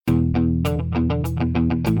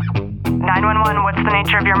911, what's the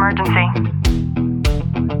nature of your emergency?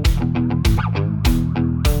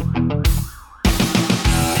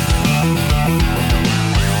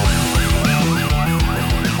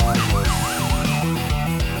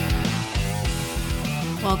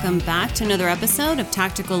 Welcome back to another episode of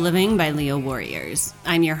Tactical Living by Leo Warriors.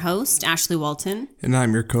 I'm your host, Ashley Walton. And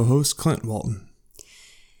I'm your co-host, Clint Walton.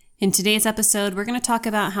 In today's episode, we're going to talk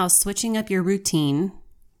about how switching up your routine,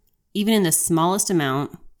 even in the smallest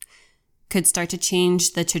amount, could start to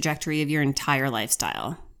change the trajectory of your entire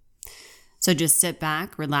lifestyle. So just sit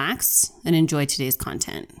back, relax, and enjoy today's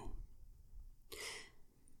content.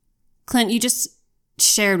 Clint, you just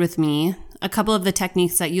shared with me a couple of the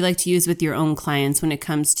techniques that you like to use with your own clients when it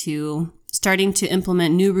comes to starting to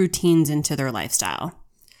implement new routines into their lifestyle.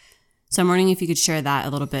 So I'm wondering if you could share that a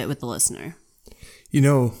little bit with the listener. You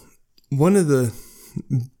know, one of the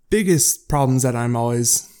biggest problems that I'm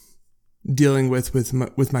always dealing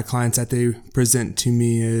with my clients that they present to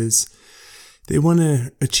me is they want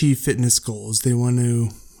to achieve fitness goals. They want to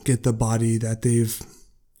get the body that they've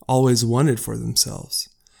always wanted for themselves,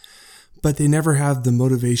 but they never have the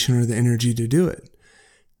motivation or the energy to do it.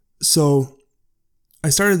 So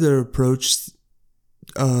I started the approach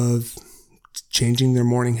of changing their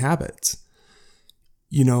morning habits.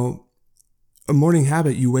 You know, a morning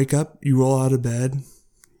habit, you wake up, you roll out of bed,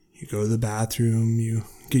 you go to the bathroom, you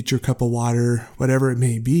get your cup of water, whatever it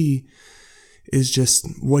may be, is just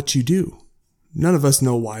what you do. None of us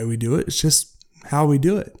know why we do it. It's just how we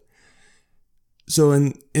do it. So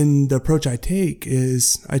in the approach I take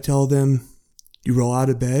is I tell them, you roll out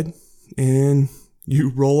of bed and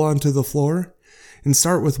you roll onto the floor and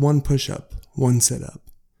start with one push-up, one sit-up.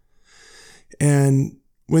 And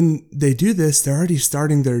when they do this, they're already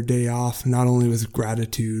starting their day off not only with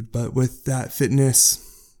gratitude, but with that fitness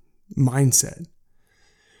mindset.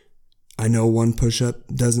 I know one push-up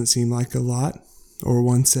doesn't seem like a lot or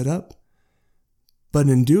one sit-up, but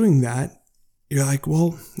in doing that, you're like,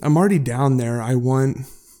 well, I'm already down there. I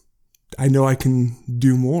know I can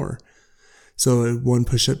do more. So one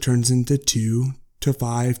push-up turns into 2 to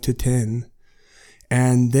 5 to 10.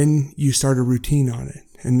 And then you start a routine on it.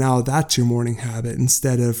 And now that's your morning habit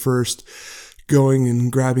instead of first going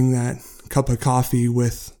and grabbing that cup of coffee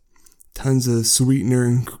with tons of sweetener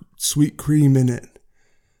and sweet cream in it.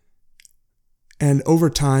 And over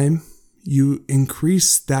time, you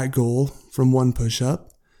increase that goal from one push-up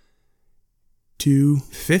to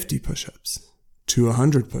 50 push-ups, to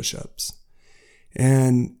 100 push-ups.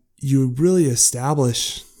 And you really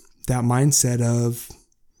establish that mindset of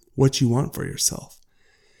what you want for yourself.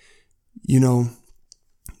 You know,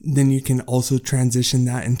 then you can also transition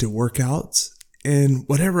that into workouts and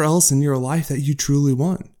whatever else in your life that you truly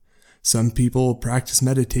want. Some people practice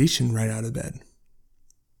meditation right out of bed.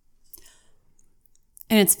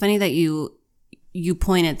 And it's funny that you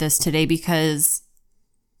point at this today because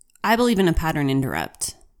I believe in a pattern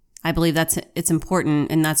interrupt. I believe it's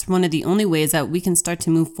important, and that's one of the only ways that we can start to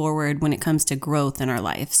move forward when it comes to growth in our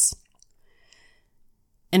lives.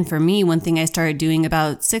 And for me, one thing I started doing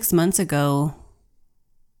about 6 months ago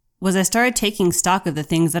was I started taking stock of the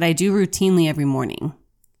things that I do routinely every morning.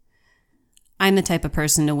 I'm the type of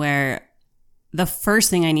person to where the first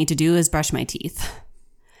thing I need to do is brush my teeth.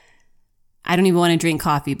 I don't even want to drink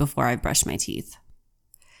coffee before I brush my teeth.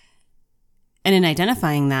 And in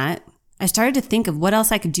identifying that, I started to think of what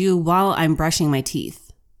else I could do while I'm brushing my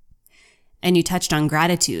teeth. And you touched on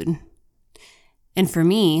gratitude. And for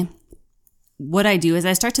me, what I do is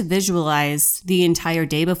I start to visualize the entire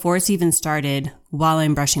day before it's even started while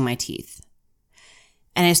I'm brushing my teeth.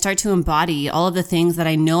 And I start to embody all of the things that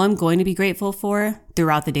I know I'm going to be grateful for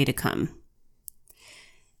throughout the day to come.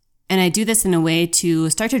 And I do this in a way to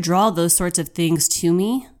start to draw those sorts of things to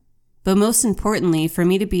me, but most importantly, for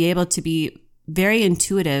me to be able to be very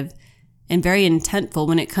intuitive and very intentful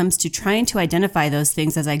when it comes to trying to identify those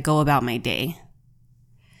things as I go about my day.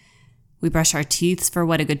 We brush our teeth for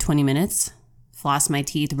a good 20 minutes. Floss my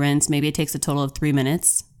teeth, rinse, maybe it takes a total of 3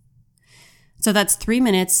 minutes. So that's 3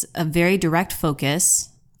 minutes of very direct focus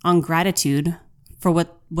on gratitude for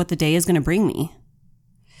what the day is going to bring me.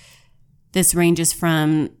 This ranges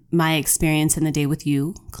from my experience in the day with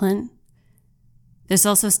you, Clint. This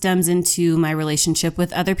also stems into my relationship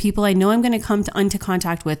with other people I know I'm going to come into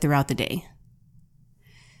contact with throughout the day.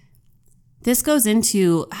 This goes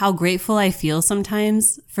into how grateful I feel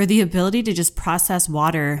sometimes for the ability to just process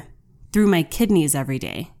water through my kidneys every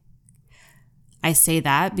day. I say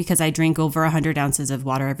that because I drink over 100 ounces of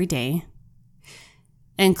water every day.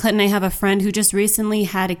 And Clint and I have a friend who just recently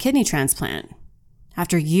had a kidney transplant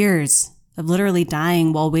after years of literally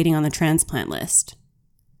dying while waiting on the transplant list.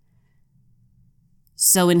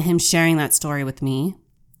 So in him sharing that story with me,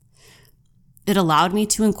 it allowed me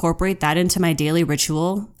to incorporate that into my daily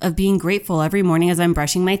ritual of being grateful every morning as I'm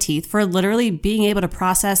brushing my teeth for literally being able to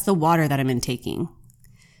process the water that I'm intaking.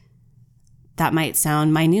 That might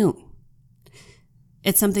sound minute.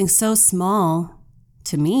 It's something so small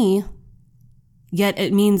to me, yet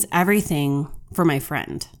it means everything for my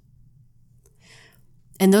friend.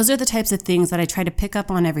 And those are the types of things that I try to pick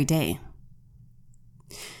up on every day.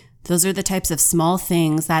 Those are the types of small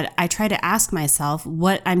things that I try to ask myself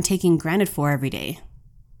what I'm taking granted for every day.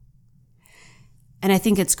 And I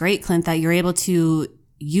think it's great, Clint, that you're able to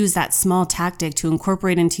use that small tactic to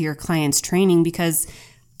incorporate into your client's training, because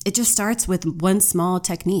it just starts with one small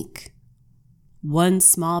technique, one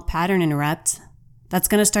small pattern interrupt that's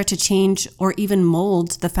going to start to change or even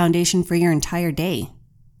mold the foundation for your entire day.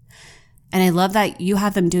 And I love that you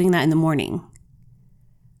have them doing that in the morning.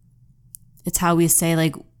 It's how we say,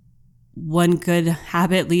 like, one good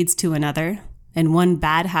habit leads to another, and one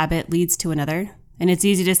bad habit leads to another. And it's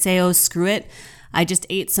easy to say, oh, screw it. I just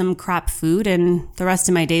ate some crap food and the rest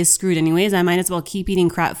of my day is screwed anyways. I might as well keep eating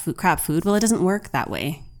crap food. Well, it doesn't work that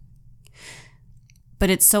way. But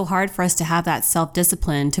it's so hard for us to have that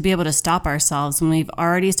self-discipline to be able to stop ourselves when we've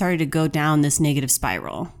already started to go down this negative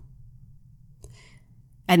spiral.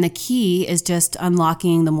 And the key is just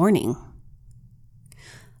unlocking the morning.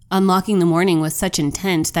 Unlocking the morning with such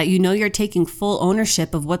intent that you know you're taking full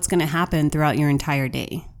ownership of what's going to happen throughout your entire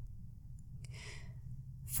day.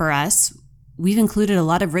 For us, we've included a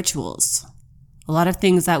lot of rituals, a lot of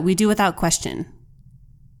things that we do without question.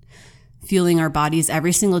 Fueling our bodies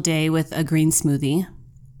every single day with a green smoothie.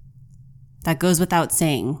 That goes without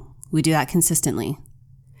saying. We do that consistently.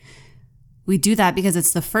 We do that because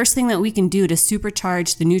it's the first thing that we can do to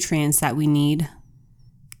supercharge the nutrients that we need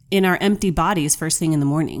in our empty bodies first thing in the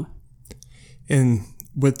morning. And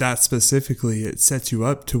with that specifically, it sets you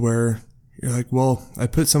up to where you're like, well, I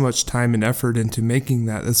put so much time and effort into making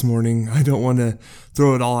that this morning. I don't want to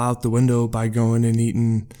throw it all out the window by going and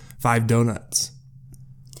eating 5 donuts.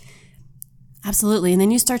 Absolutely. And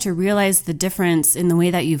then you start to realize the difference in the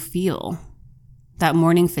way that you feel. That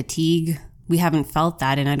morning fatigue, we haven't felt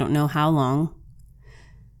that in I don't know how long.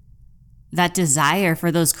 That desire for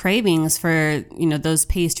those cravings for, those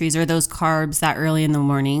pastries or those carbs that early in the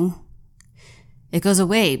morning, it goes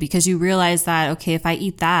away because you realize that, okay, if I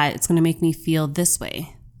eat that, it's going to make me feel this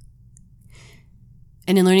way.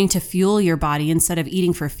 And in learning to fuel your body instead of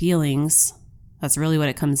eating for feelings, that's really what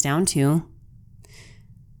it comes down to.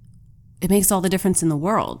 It makes all the difference in the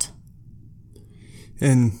world.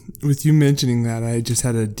 And with you mentioning that, I just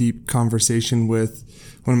had a deep conversation with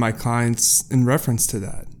one of my clients in reference to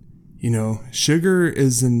that. Sugar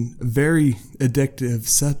is a very addictive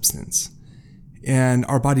substance, and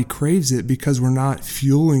our body craves it because we're not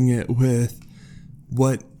fueling it with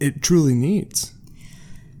what it truly needs.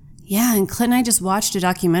 Yeah, and Clint and I just watched a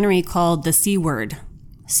documentary called The C Word.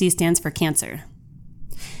 C stands for cancer.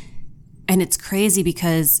 And it's crazy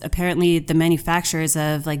because apparently the manufacturers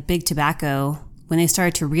of big tobacco, when they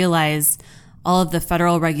started to realize all of the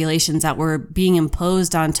federal regulations that were being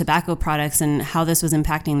imposed on tobacco products and how this was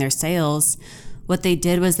impacting their sales, what they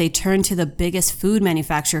did was they turned to the biggest food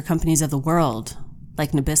manufacturer companies of the world,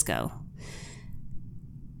 like Nabisco.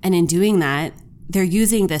 And in doing that, they're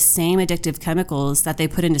using the same addictive chemicals that they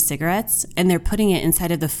put into cigarettes, and they're putting it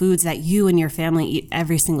inside of the foods that you and your family eat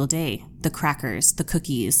every single day. The crackers, the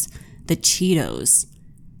cookies, the Cheetos.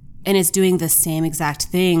 And it's doing the same exact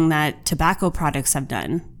thing that tobacco products have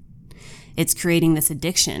done. It's creating this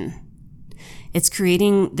addiction. It's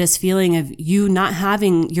creating this feeling of you not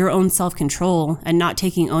having your own self-control and not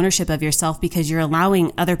taking ownership of yourself because you're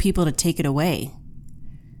allowing other people to take it away.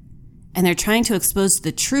 And they're trying to expose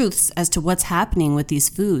the truths as to what's happening with these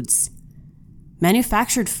foods.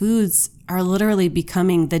 Manufactured foods are literally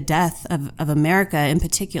becoming the death of America in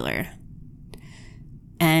particular.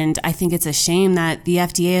 And I think it's a shame that the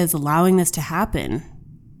FDA is allowing this to happen.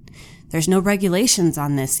 There's no regulations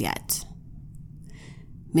on this yet.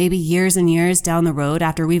 Maybe years and years down the road,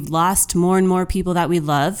 after we've lost more and more people that we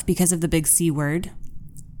love because of the big C word,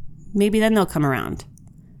 maybe then they'll come around.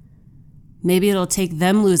 Maybe it'll take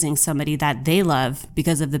them losing somebody that they love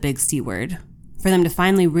because of the big C word for them to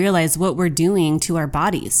finally realize what we're doing to our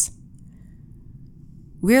bodies.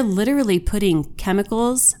 We're literally putting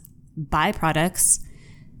chemicals, byproducts,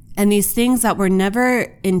 and these things that were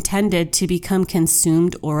never intended to become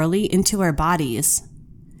consumed orally into our bodies.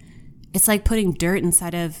 It's like putting dirt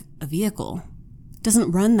inside of a vehicle. It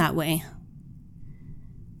doesn't run that way.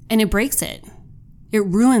 And it breaks it. It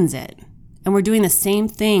ruins it. And we're doing the same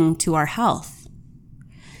thing to our health.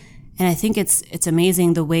 And I think it's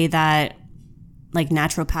amazing the way that like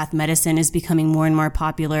naturopath medicine is becoming more and more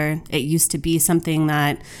popular. It used to be something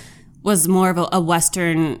that was more of a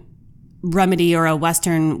Western remedy or a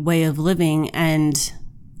Western way of living. And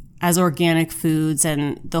as organic foods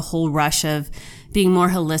and the whole rush of being more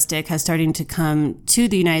holistic has starting to come to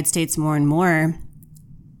the United States more and more,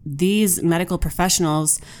 these medical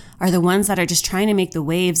professionals are the ones that are just trying to make the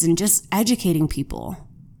waves and just educating people.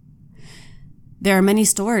 There are many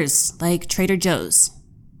stores like Trader Joe's.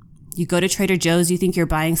 You go to Trader Joe's, you think you're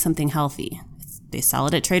buying something healthy. They sell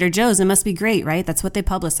it at Trader Joe's. It must be great, right? That's what they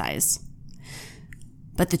publicize.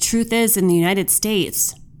 But the truth is, in the United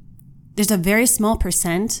States, there's a very small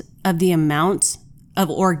percent of the amount of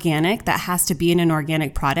organic that has to be in an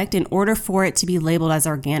organic product in order for it to be labeled as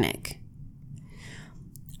organic.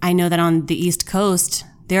 I know that on the East Coast,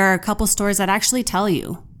 there are a couple stores that actually tell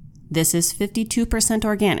you this is 52%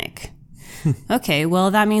 organic. Okay, well,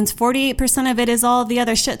 that means 48% of it is all the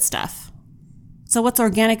other shit stuff. So what's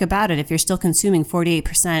organic about it if you're still consuming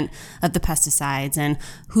 48% of the pesticides and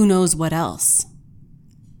who knows what else?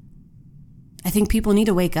 I think people need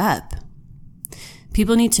to wake up.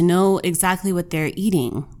 People need to know exactly what they're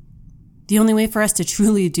eating. The only way for us to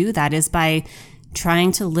truly do that is by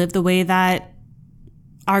trying to live the way that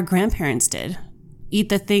our grandparents did. Eat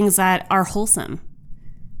the things that are wholesome.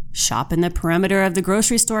 Shop in the perimeter of the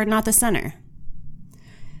grocery store, not the center.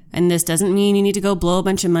 And this doesn't mean you need to go blow a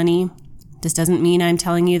bunch of money. This doesn't mean I'm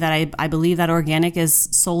telling you that I believe that organic is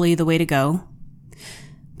solely the way to go.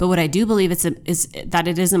 But what I do believe is that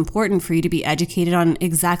it is important for you to be educated on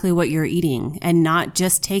exactly what you're eating and not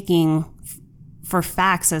just taking for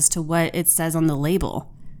facts as to what it says on the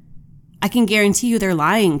label. I can guarantee you they're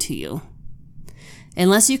lying to you.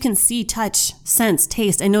 Unless you can see, touch, sense,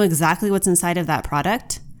 taste, and know exactly what's inside of that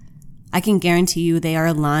product, I can guarantee you they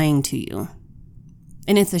are lying to you.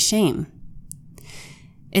 And it's a shame.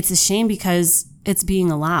 It's a shame because it's being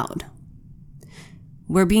allowed.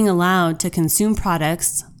 We're being allowed to consume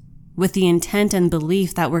products with the intent and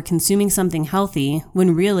belief that we're consuming something healthy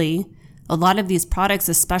when really, a lot of these products,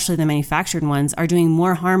 especially the manufactured ones, are doing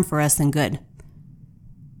more harm for us than good.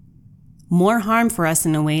 More harm for us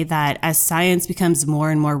in a way that as science becomes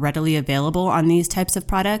more and more readily available on these types of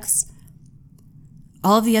products,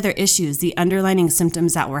 all of the other issues, the underlying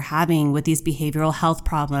symptoms that we're having with these behavioral health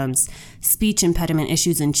problems, speech impediment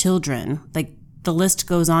issues in children, like the list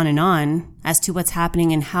goes on as to what's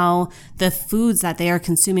happening and how the foods that they are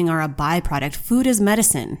consuming are a byproduct. Food is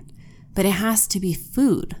medicine, but it has to be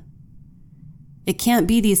food. It can't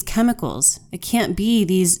be these chemicals. It can't be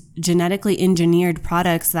these genetically engineered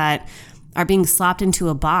products that are being slapped into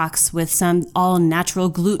a box with some all natural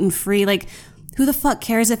gluten-free. Like, who the fuck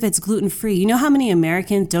cares if it's gluten-free? You know how many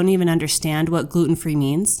Americans don't even understand what gluten-free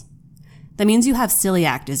means? That means you have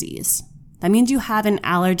celiac disease. That means you have an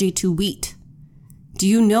allergy to wheat. Do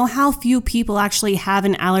you know how few people actually have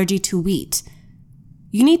an allergy to wheat?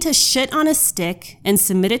 You need to shit on a stick and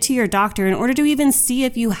submit it to your doctor in order to even see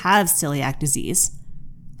if you have celiac disease.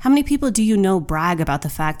 How many people do you know brag about the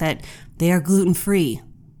fact that they are gluten-free?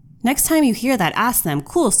 Next time you hear that, ask them,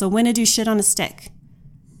 cool, so when did you shit on a stick?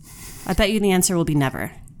 I bet you the answer will be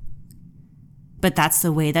never. But that's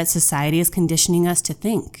the way that society is conditioning us to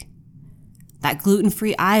think. That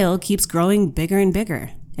gluten-free aisle keeps growing bigger and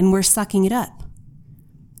bigger, and we're sucking it up.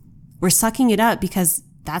 We're sucking it up because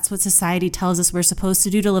that's what society tells us we're supposed to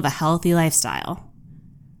do to live a healthy lifestyle.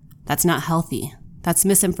 That's not healthy. That's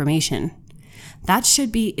misinformation. That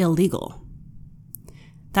should be illegal.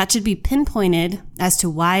 That should be pinpointed as to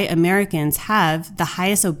why Americans have the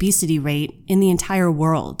highest obesity rate in the entire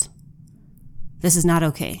world. This is not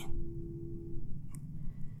okay.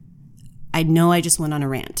 I know I just went on a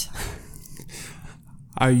rant.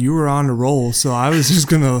 You were on a roll, so I was just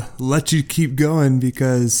going to let you keep going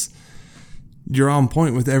because you're on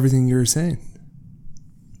point with everything you were saying.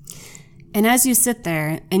 And as you sit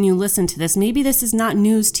there and you listen to this, maybe this is not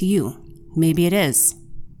news to you. Maybe it is.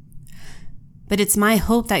 But it's my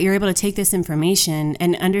hope that you're able to take this information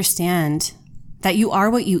and understand that you are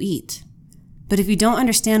what you eat. But if you don't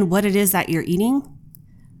understand what it is that you're eating,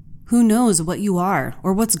 who knows what you are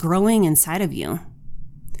or what's growing inside of you?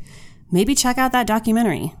 Maybe check out that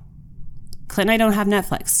documentary. Clint and I don't have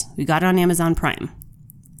Netflix. We got it on Amazon Prime.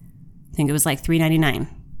 I think it was like $3.99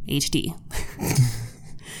 HD.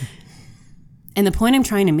 And the point I'm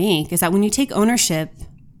trying to make is that when you take ownership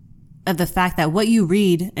of the fact that what you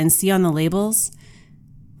read and see on the labels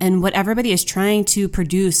and what everybody is trying to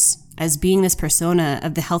produce as being this persona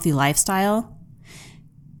of the healthy lifestyle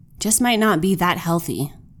just might not be that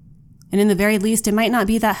healthy. And in the very least, it might not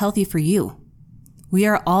be that healthy for you. We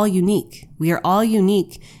are all unique. We are all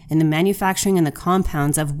unique in the manufacturing and the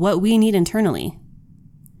compounds of what we need internally.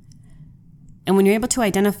 And when you're able to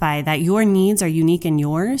identify that your needs are unique and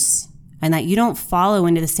yours, and that you don't follow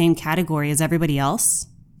into the same category as everybody else,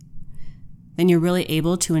 then you're really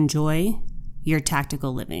able to enjoy your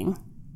tactical living.